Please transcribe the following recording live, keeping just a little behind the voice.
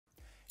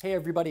Hey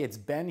everybody, it's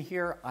Ben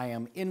here. I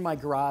am in my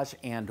garage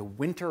and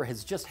winter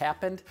has just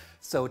happened.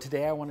 So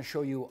today I want to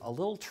show you a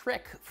little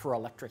trick for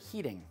electric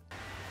heating.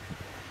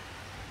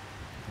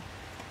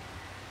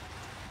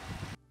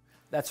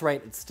 That's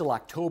right, it's still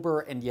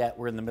October and yet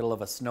we're in the middle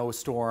of a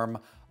snowstorm.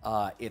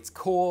 It's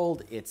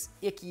cold, it's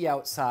icky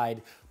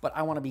outside, but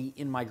I want to be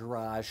in my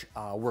garage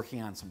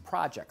working on some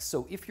projects.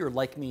 So if you're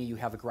like me, you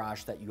have a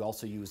garage that you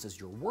also use as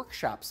your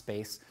workshop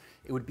space,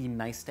 it would be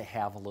nice to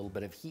have a little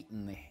bit of heat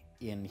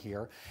in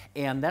here,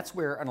 and that's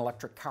where an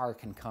electric car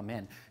can come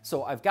in.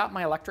 So I've got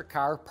my electric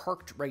car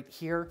parked right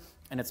here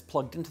and it's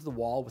plugged into the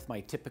wall with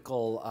my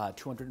typical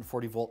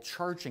 240 volt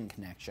charging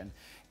connection.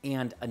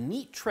 And a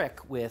neat trick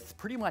with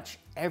pretty much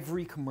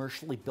every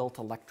commercially built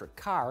electric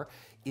car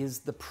is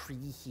the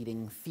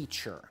preheating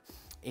feature.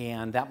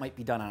 And that might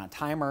be done on a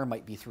timer,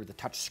 might be through the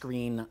touch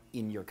screen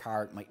in your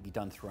car, it might be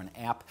done through an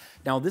app.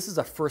 Now this is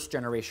a first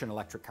generation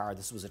electric car.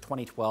 This was a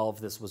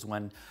 2012. This was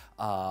when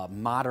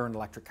modern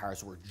electric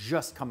cars were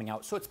just coming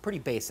out. So it's pretty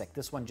basic.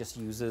 This one just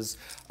uses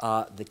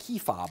the key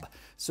fob.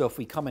 So if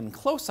we come in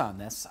close on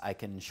this, I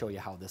can show you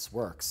how this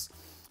works.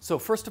 So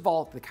first of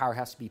all, the car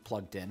has to be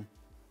plugged in.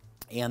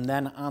 And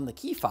then on the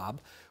key fob,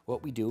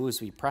 what we do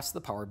is we press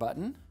the power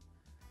button.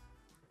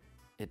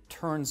 It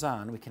turns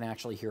on. We can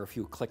actually hear a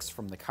few clicks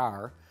from the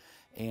car.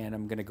 And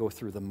I'm going to go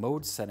through the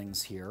mode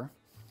settings here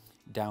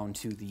down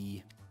to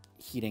the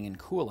heating and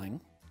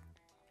cooling.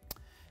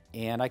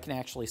 And I can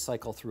actually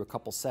cycle through a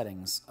couple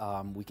settings.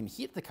 We can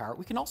heat the car.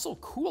 We can also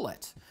cool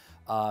it.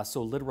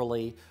 So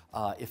literally,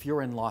 if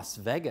you're in Las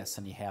Vegas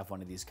and you have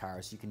one of these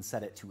cars, you can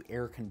set it to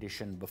air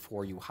condition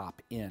before you hop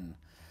in.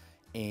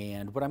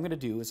 And what I'm going to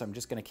do is I'm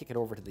just going to kick it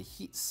over to the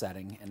heat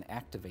setting and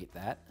activate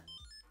that.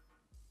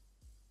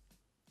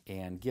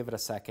 And give it a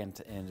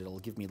second and it'll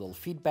give me a little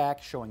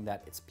feedback showing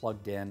that it's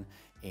plugged in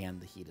and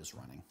the heat is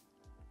running.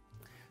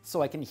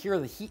 So I can hear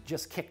the heat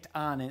just kicked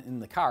on in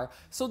the car.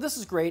 So this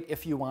is great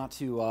if you want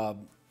to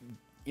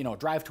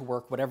drive to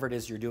work, whatever it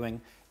is you're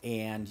doing,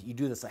 and you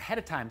do this ahead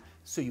of time,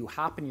 so you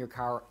hop in your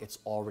car, it's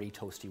already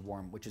toasty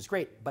warm, which is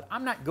great. But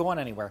I'm not going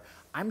anywhere.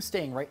 I'm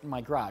staying right in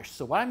my garage.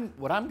 So what I'm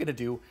going to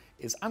do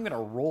is I'm going to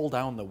roll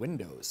down the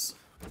windows.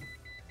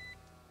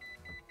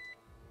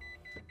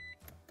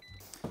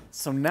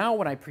 So now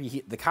when I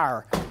preheat the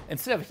car,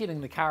 instead of heating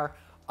the car,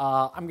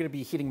 I'm going to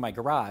be heating my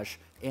garage.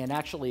 And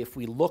actually, if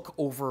we look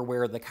over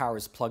where the car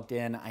is plugged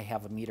in, I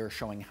have a meter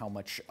showing how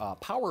much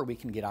power we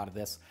can get out of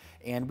this.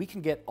 And we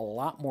can get a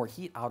lot more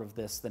heat out of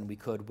this than we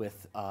could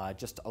with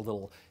just a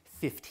little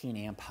 15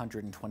 amp,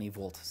 120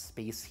 volt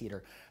space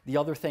heater. The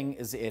other thing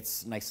is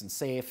it's nice and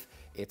safe.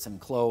 It's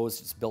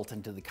enclosed. It's built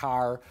into the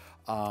car.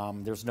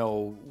 There's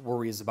no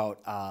worries about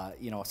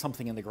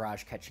something in the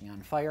garage catching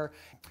on fire.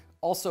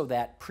 Also,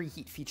 that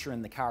preheat feature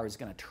in the car is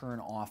going to turn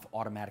off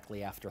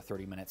automatically after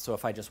 30 minutes. So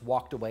if I just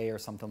walked away or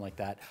something like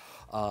that,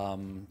 I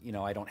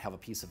don't have a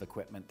piece of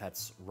equipment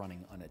that's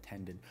running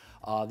unattended.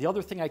 The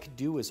other thing I could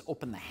do is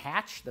open the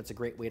hatch. That's a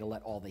great way to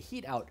let all the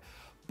heat out.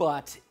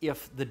 But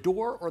if the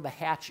door or the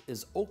hatch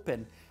is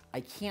open,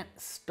 I can't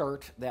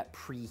start that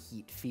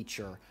preheat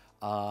feature.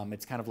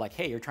 It's kind of like,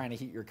 hey, you're trying to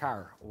heat your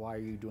car. Why are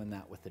you doing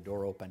that with the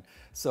door open?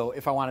 So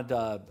if I wanted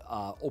to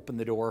open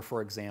the door,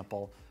 for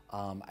example,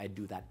 I'd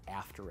do that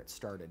after it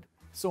started.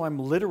 So I'm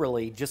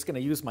literally just going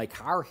to use my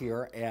car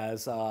here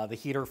as the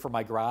heater for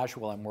my garage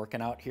while I'm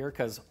working out here,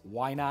 because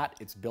why not?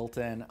 It's built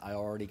in. I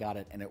already got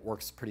it and it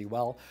works pretty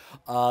well.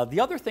 The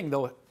other thing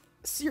though,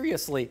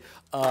 seriously,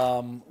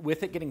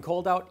 with it getting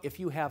cold out, if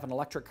you have an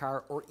electric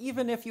car or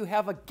even if you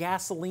have a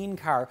gasoline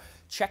car,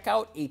 check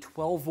out a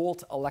 12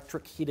 volt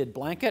electric heated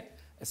blanket.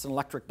 It's an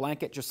electric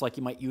blanket just like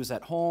you might use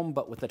at home,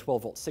 but with a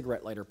 12 volt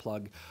cigarette lighter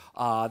plug.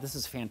 This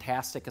is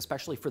fantastic,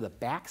 especially for the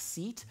back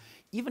seat.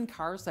 Even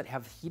cars that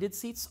have heated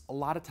seats, a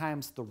lot of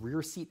times the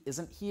rear seat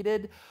isn't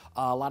heated.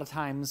 A lot of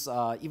times,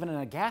 even in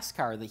a gas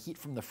car, the heat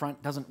from the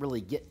front doesn't really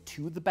get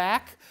to the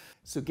back.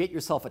 So get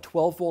yourself a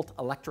 12 volt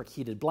electric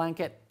heated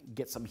blanket,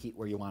 get some heat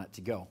where you want it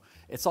to go.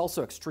 It's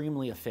also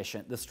extremely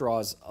efficient. This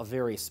draws a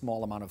very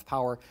small amount of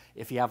power.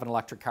 If you have an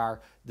electric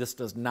car, this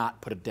does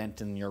not put a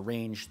dent in your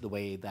range the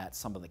way that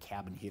some of the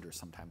cabin heaters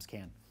sometimes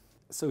can.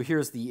 So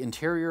here's the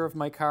interior of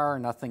my car,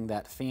 nothing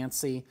that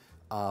fancy,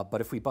 but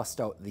if we bust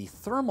out the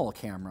thermal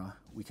camera,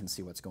 we can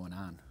see what's going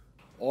on.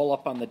 All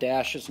up on the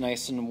dash is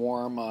nice and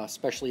warm,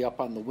 especially up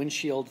on the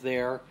windshield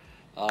there.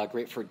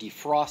 Great for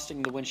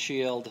defrosting the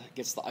windshield,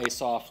 gets the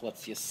ice off,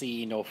 lets you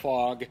see, no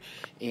fog.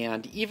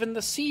 And even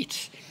the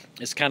seat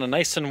is kind of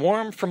nice and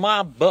warm for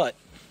my butt.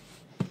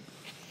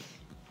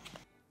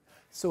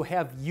 So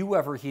have you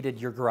ever heated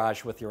your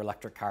garage with your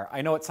electric car?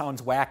 I know it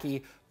sounds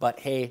wacky, but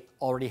hey,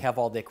 already have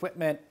all the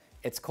equipment.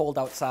 It's cold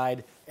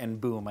outside, and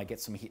boom, I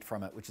get some heat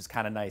from it, which is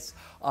kind of nice.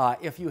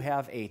 If you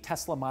have a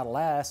Tesla Model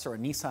S or a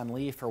Nissan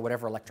Leaf or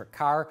whatever electric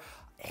car,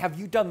 have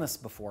you done this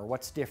before?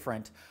 What's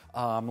different?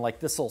 Like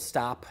this will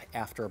stop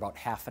after about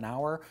half an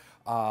hour.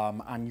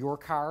 On your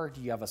car,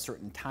 do you have a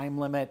certain time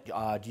limit?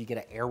 Do you get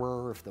an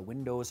error if the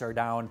windows are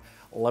down?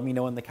 Let me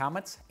know in the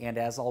comments. And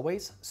as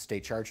always,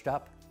 stay charged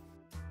up.